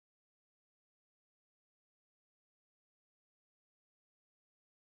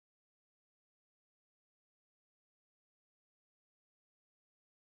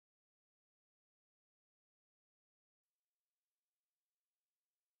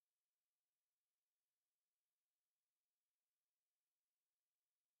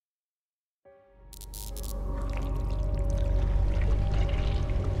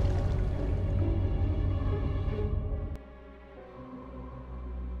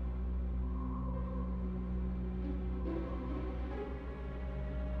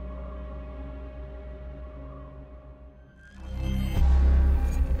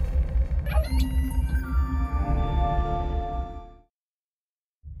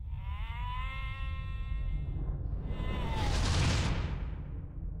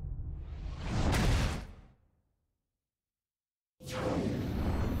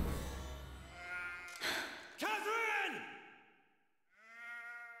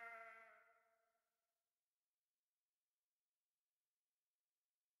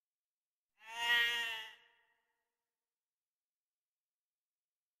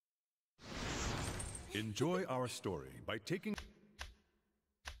Enjoy our story by taking...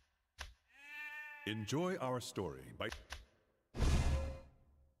 Enjoy our story by...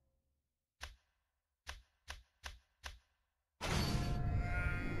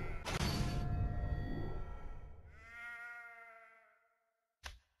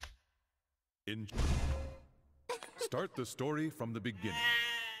 Start the story from the beginning.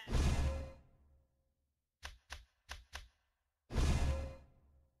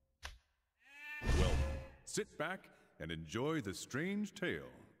 Well, sit back and enjoy the strange tale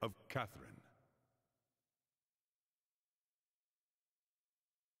of Catherine.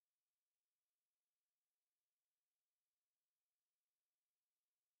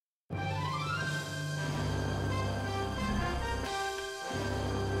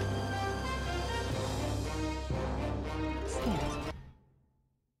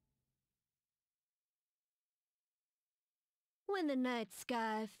 When the night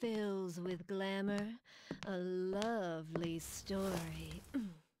sky fills with glamour, a lovely story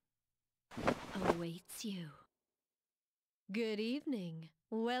awaits you. Good evening.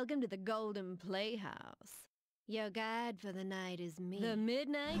 Welcome to the Golden Playhouse. Your guide for the night is me, the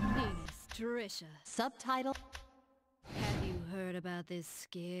Midnight Venus, Trisha. Subtitle. Have you heard about this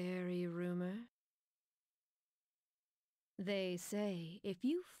scary rumor? They say if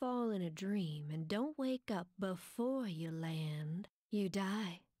you fall in a dream and don't wake up before you land, you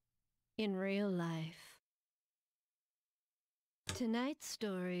die. In real life. Tonight's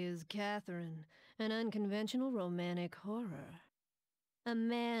story is Catherine, an unconventional romantic horror. A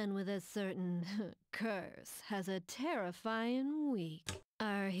man with a certain curse has a terrifying week.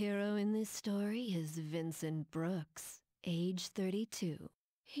 Our hero in this story is Vincent Brooks, age 32.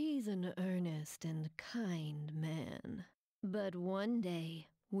 He's an earnest and kind man. But one day,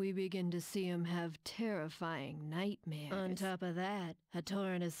 we begin to see him have terrifying nightmares. On top of that, a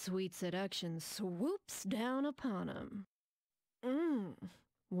torrent of sweet seduction swoops down upon him.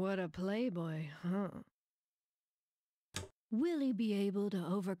 What a playboy, huh? Will he be able to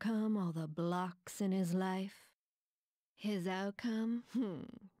overcome all the blocks in his life? His outcome,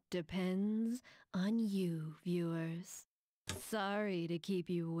 depends on you, viewers. Sorry to keep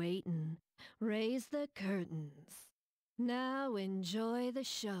you waiting. Raise the curtains. Now enjoy the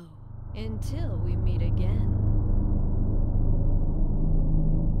show, until we meet again.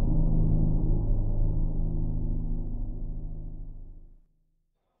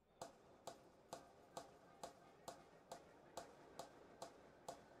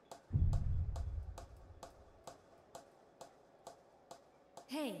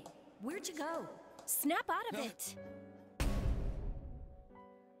 Hey, where'd you go? Snap out of it!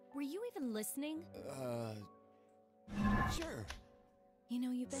 Were you even listening? Sure. You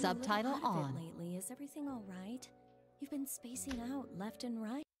know, you've been Subtitle a little out of on. it lately. Is everything all right? You've been spacing out left and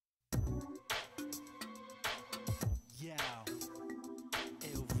right. Yeah.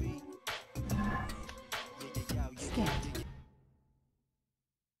 LV. Yeah.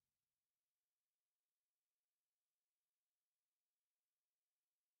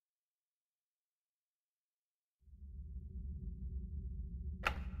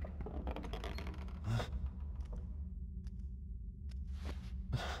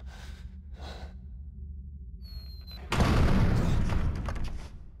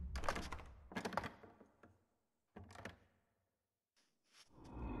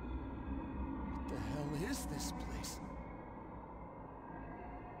 Is this place?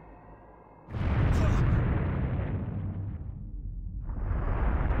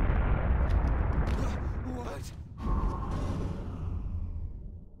 What?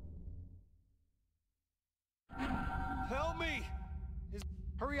 Help me!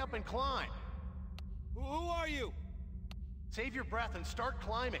 Hurry up and climb! Who are you? Save your breath and start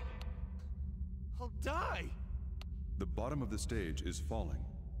climbing. I'll die! The bottom of the stage is falling.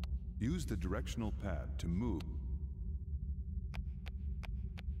 Use the directional pad to move.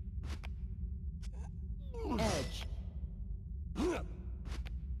 Edge. All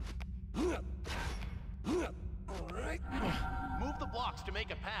right. Move the blocks to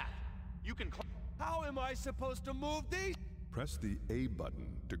make a path. You can climb. How am I supposed to move these? Press the A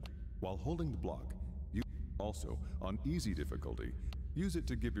button to... While holding the block, you also, on easy difficulty, use it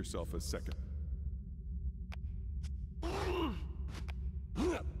to give yourself a second.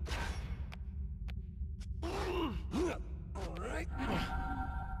 Alright.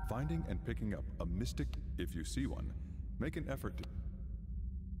 Finding and picking up a mystic, if you see one, make an effort to...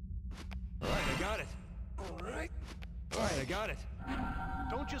 Alright, I got it. Alright. Alright, I got it.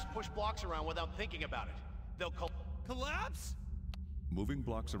 Don't just push blocks around without thinking about it. They'll Collapse? Moving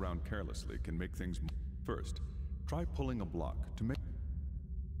blocks around carelessly can make things... First, try pulling a block to make...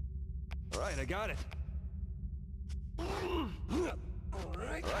 Alright, I got it.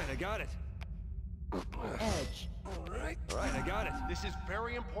 Alright, I got it. Edge. Alright, I got it. This is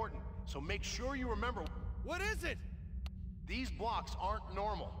very important, so make sure you remember. What is it? These blocks aren't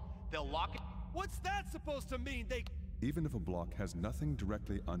normal. They'll lock it. What's that supposed to mean? Even if a block has nothing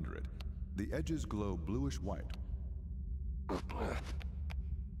directly under it, the edges glow bluish-white.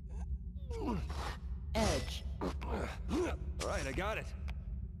 Edge. Alright, I got it.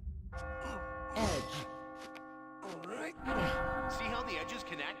 Edge. Alright. See how the edges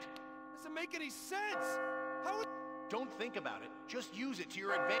connect? Doesn't make any sense. How would... Don't think about it. Just use it to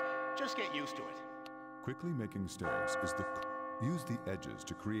your advantage. Just get used to it. Quickly making stairs is the... Use the edges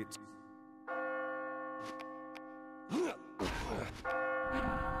to create... Where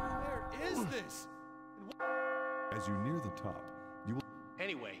is this? As you near the top, you will...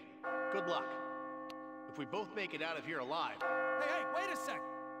 Anyway, good luck. If we both make it out of here alive. Hey, wait a sec.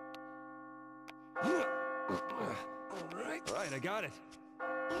 Alright, I got it.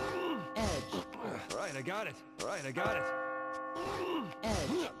 Edge. Alright, I got it. Alright, I got it.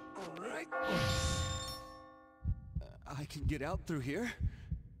 Edge. Alright. I can get out through here.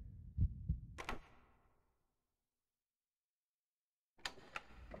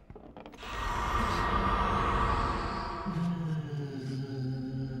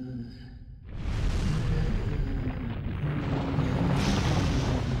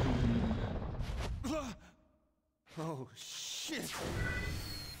 Oh, shit!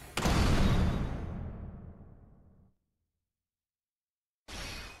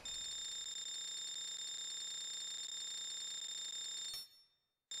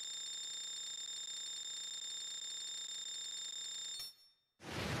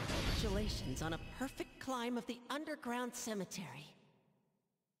 Congratulations on a perfect climb of the underground cemetery.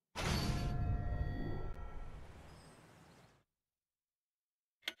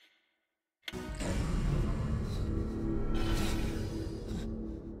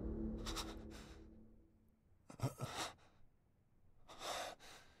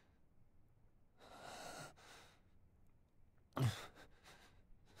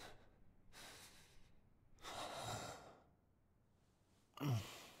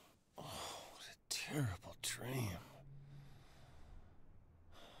 Terrible dream.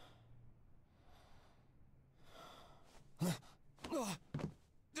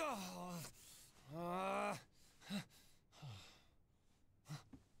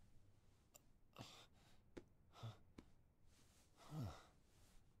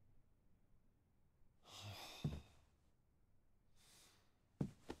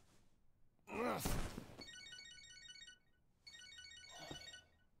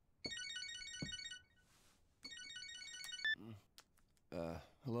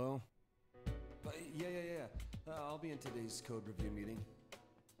 Hello? Yeah. I'll be in today's code review meeting.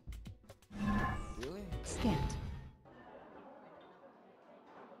 Really? Scanned.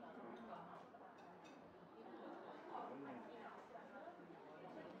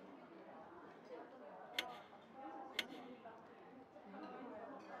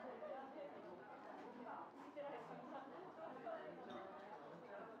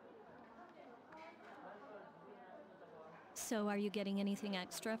 So are you getting anything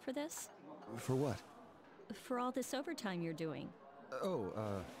extra for this? For what? For all this overtime you're doing.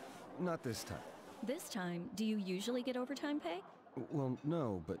 Not this time. This time, do you usually get overtime pay? Well,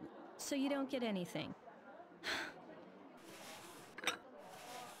 no, but... So you don't get anything.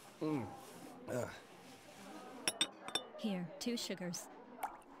 Here, 2 sugars.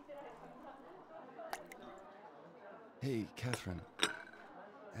 Hey, Catherine.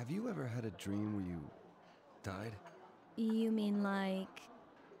 Have you ever had a dream where you died? You mean like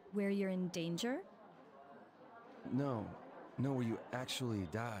where you're in danger? No, where you actually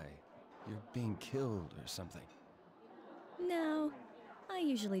die. You're being killed or something. No, I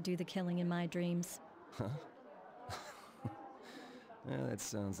usually do the killing in my dreams. Huh? Yeah, that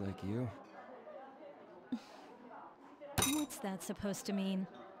sounds like you. What's that supposed to mean?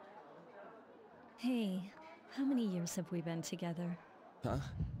 Hey, how many years have we been together? Huh?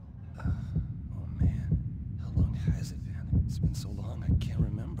 Oh man, how long has it been? It's been so long I can't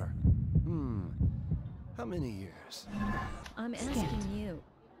remember. How many years? I'm asking you.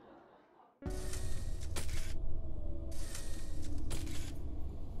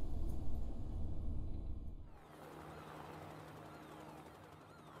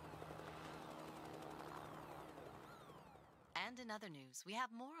 And in other news, we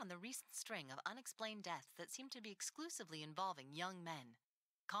have more on the recent string of unexplained deaths that seem to be exclusively involving young men.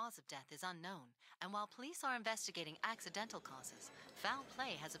 cause of death is unknown, and while police are investigating accidental causes, foul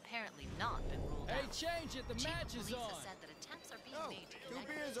play has apparently not been ruled out. Hey, change it! The Chief match of is police on! has said that attempts are being made to two connect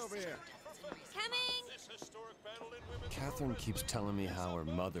beers over here. Coming! Catherine keeps telling me how her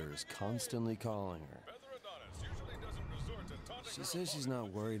mother is constantly calling her. She says she's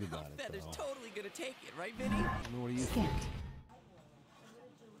not worried about it, Feather's though. totally gonna take it, right, Vinny? What do you think?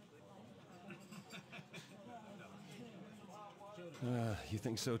 You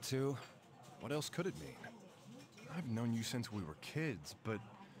think so, too? What else could it mean? I've known you since we were kids, but...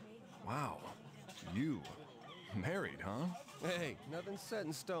 Wow. You. Married, huh? Hey, nothing's set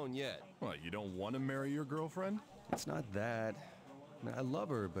in stone yet. What, you don't want to marry your girlfriend? It's not that. I mean, I love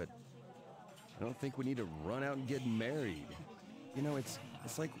her, but I don't think we need to run out and get married. You know, it's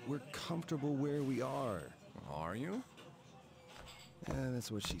like we're comfortable where we are. Are you? Yeah,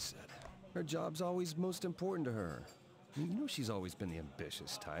 that's what she said. Her job's always most important to her. I mean, you know she's always been the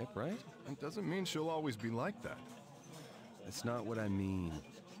ambitious type, right? It doesn't mean she'll always be like that. That's not what I mean.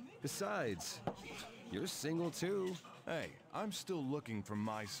 Besides, you're single too. Hey, I'm still looking for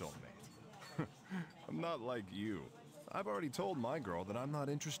my soulmate. I'm not like you. I've already told my girl that I'm not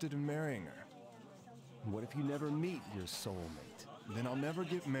interested in marrying her. What if you never meet your soulmate? Then I'll never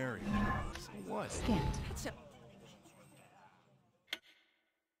get married. So what? That's a...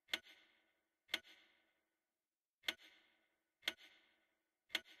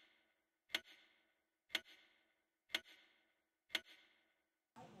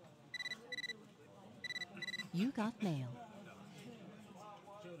 You got mail.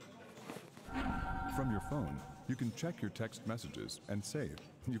 From your phone, you can check your text messages and save.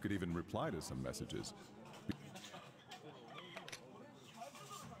 You could even reply to some messages.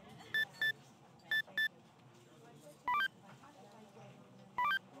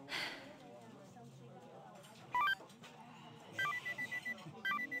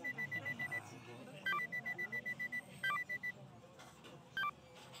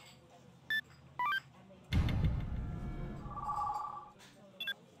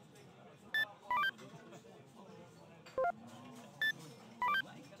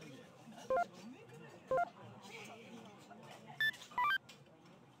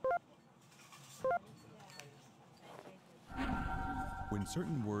 When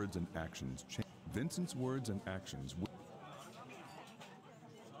certain words and actions change, Vincent's words and actions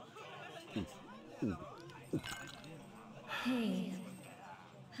Hey,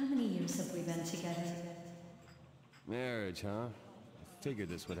 how many years have we been together? Marriage, huh? I figured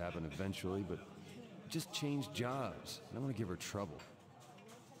this would happen eventually, but just changed jobs. I don't want to give her trouble.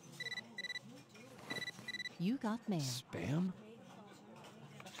 You got mail. Spam?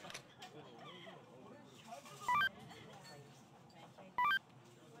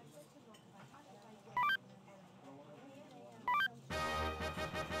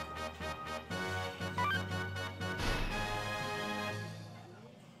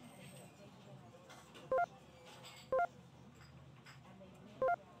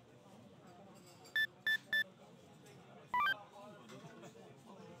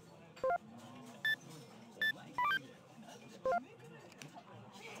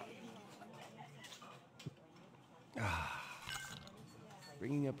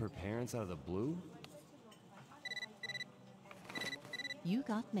 Bringing up her parents out of the blue? You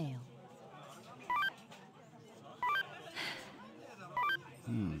got mail.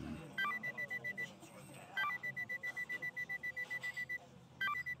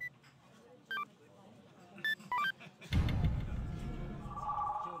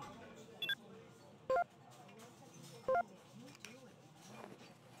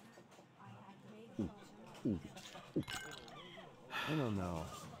 I don't know.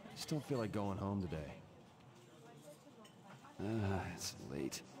 I just don't feel like going home today. It's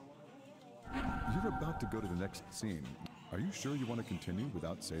late. You're about to go to the next scene. Are you sure you want to continue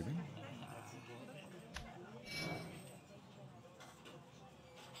without saving?